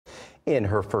In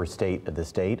her first State of the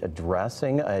State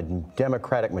addressing a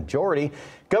Democratic majority,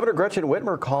 Governor Gretchen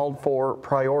Whitmer called for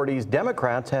priorities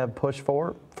Democrats have pushed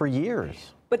for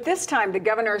years. But this time, the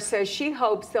governor says she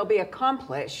hopes they'll be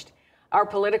accomplished. Our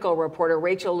political reporter,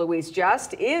 Rachel Louise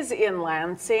Just, is in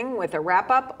Lansing with a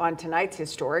wrap-up on tonight's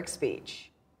historic speech.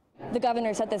 The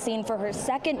governor set the scene for her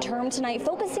second term tonight,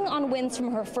 focusing on wins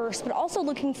from her first, but also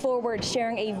looking forward,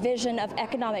 sharing a vision of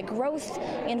economic growth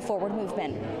and forward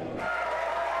movement.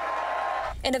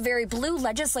 In a very blue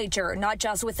legislature, not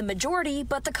just with the majority,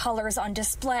 but the colors on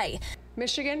display.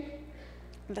 Michigan,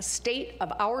 the state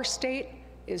of our state,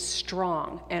 is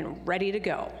strong and ready to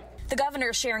go. The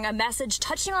governor sharing a message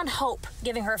touching on hope,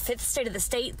 giving her fifth State of the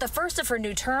State, the first of her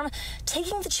new term,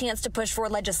 taking the chance to push for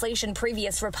legislation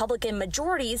previous Republican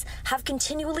majorities have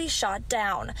continually shot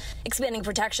down, expanding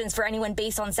protections for anyone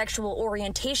based on sexual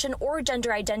orientation or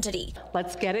gender identity.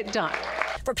 Let's get it done.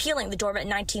 Repealing the dormant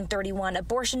 1931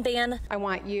 abortion ban. I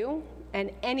want you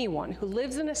and anyone who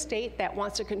lives in a state that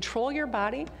wants to control your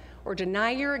body or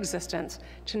deny your existence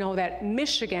to know that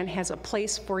Michigan has a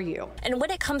place for you. And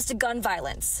when it comes to gun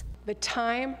violence, the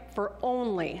time for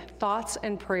only thoughts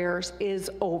and prayers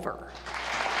is over.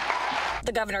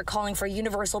 The governor calling for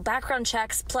universal background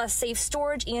checks plus safe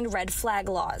storage and red flag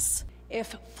laws.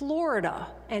 If Florida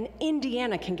and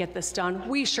Indiana can get this done,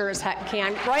 we sure as heck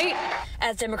can, right?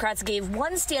 As Democrats gave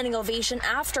one standing ovation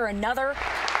after another,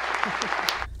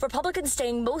 Republicans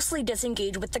staying mostly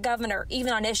disengaged with the governor,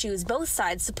 even on issues both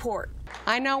sides support.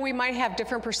 I know we might have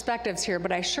different perspectives here,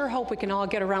 but I sure hope we can all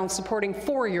get around supporting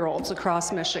 4-year-olds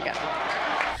across Michigan.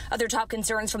 Other top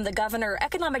concerns from the governor,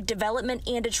 economic development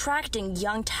and attracting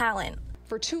young talent.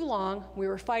 For too long, we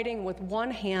were fighting with one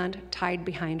hand tied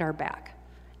behind our back.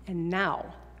 And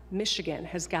now, Michigan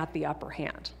has got the upper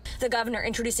hand. The governor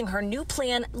introducing her new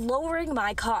plan, lowering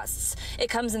my costs. It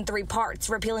comes in 3 parts,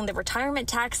 repealing the retirement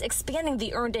tax, expanding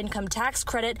the earned income tax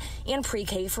credit, and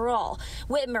pre-K for all.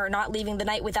 Whitmer not leaving the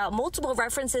night without multiple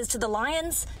references to the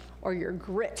Lions or your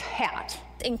grit hat,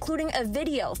 including a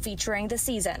video featuring the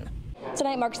season.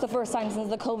 Tonight marks the first time since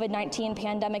the COVID-19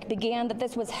 pandemic began that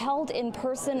this was held in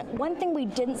person. One thing we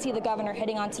didn't see the governor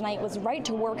hitting on tonight was right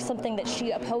to work, something that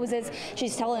she opposes.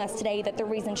 She's telling us today that the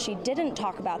reason she didn't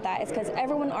talk about that is because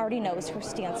everyone already knows her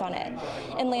stance on it.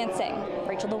 In Lansing,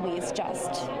 Rachel Louise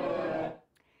Just.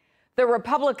 The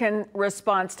Republican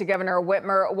response to Governor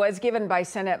Whitmer was given by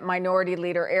Senate Minority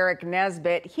Leader Eric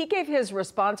Nesbitt. He gave his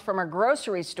response from a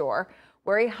grocery store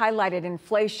where he highlighted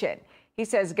inflation. He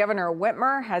says Governor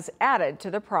Whitmer has added to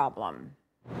the problem.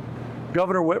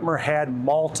 Governor Whitmer had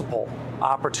multiple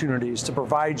opportunities to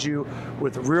provide you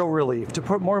with real relief, to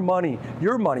put more money,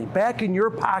 your money, back in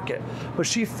your pocket. But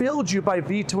she failed you by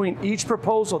vetoing each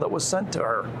proposal that was sent to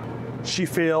her. She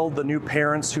failed the new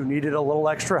parents who needed a little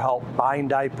extra help buying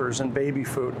diapers and baby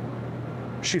food.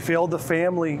 She failed the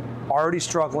family already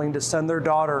struggling to send their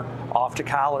daughter off to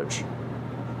college.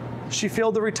 She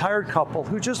failed the retired couple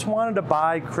who just wanted to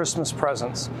buy Christmas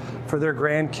presents for their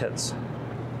grandkids.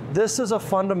 This is a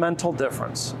fundamental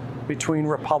difference between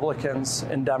Republicans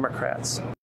and Democrats.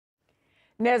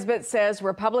 Nesbitt says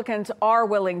Republicans are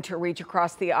willing to reach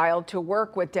across the aisle to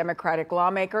work with Democratic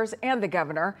lawmakers and the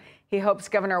governor. He hopes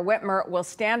Governor Whitmer will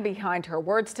stand behind her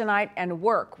words tonight and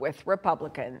work with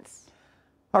Republicans.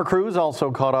 Our crews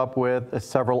also caught up with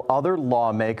several other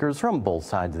lawmakers from both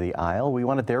sides of the aisle. We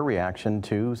wanted their reaction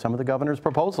to some of the governor's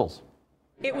proposals.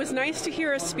 It was nice to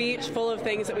hear a speech full of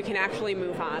things that we can actually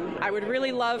move on. I would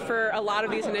really love for a lot of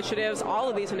these initiatives,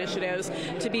 all of these initiatives,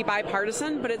 to be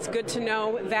bipartisan, but it's good to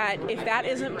know that if that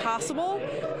isn't possible,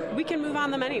 we can move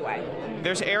on them anyway.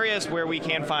 There's areas where we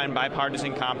can find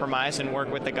bipartisan compromise and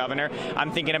work with the governor.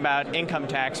 I'm thinking about income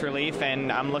tax relief,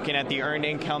 and I'm looking at the earned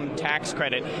income tax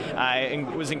credit. I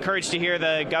was encouraged to hear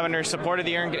the governor supported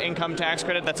the earned income tax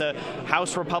credit. That's a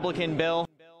House Republican bill.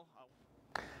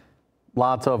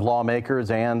 Lots of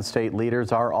lawmakers and state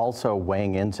leaders are also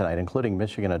weighing in tonight, including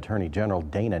Michigan Attorney General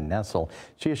Dana Nessel.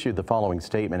 She issued the following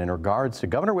statement in regards to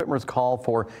Governor Whitmer's call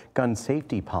for gun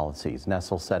safety policies.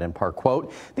 Nessel said in part,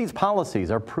 quote, "These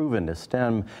policies are proven to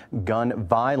stem gun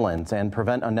violence and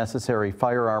prevent unnecessary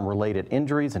firearm-related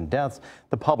injuries and deaths.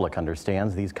 The public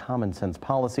understands these common sense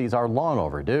policies are long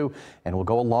overdue and will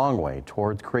go a long way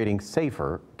towards creating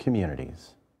safer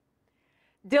communities."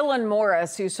 Dylan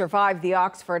Morris, who survived the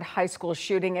Oxford High School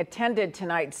shooting, attended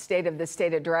tonight's State of the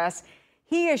State address.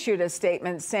 He issued a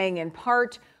statement saying, in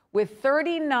part, with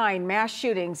 39 mass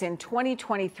shootings in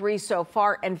 2023 so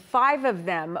far, and 5 of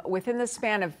them within the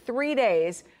span of 3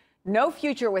 days, no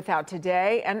future without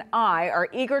today, and I are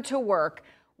eager to work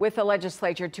with the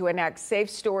legislature to enact safe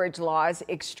storage laws,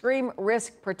 extreme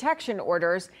risk protection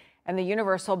orders, and the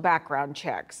universal background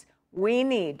checks. we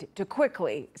need to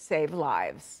quickly save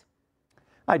lives.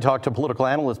 I talked to political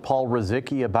analyst Paul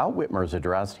Rozicki about Whitmer's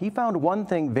address. He found one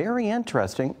thing very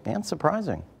interesting and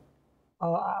surprising.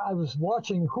 I was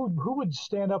watching who would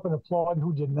stand up and applaud and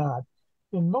who did not.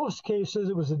 In most cases,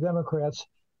 it was the Democrats,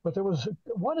 but there was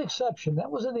one exception.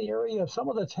 That was in the area of some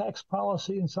of the tax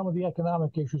policy and some of the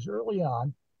economic issues early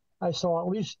on. I saw at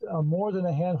least more than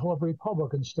a handful of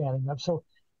Republicans standing up. So,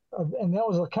 and that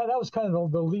was kind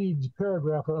of the lead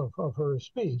paragraph of her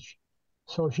speech.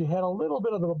 So she had a little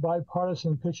bit of the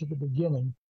bipartisan pitch at the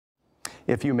beginning.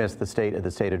 If you missed the State of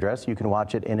the State address, you can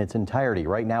watch it in its entirety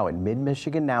right now at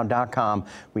MidMichiganNow.com.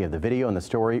 We have the video and the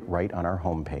story right on our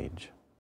homepage.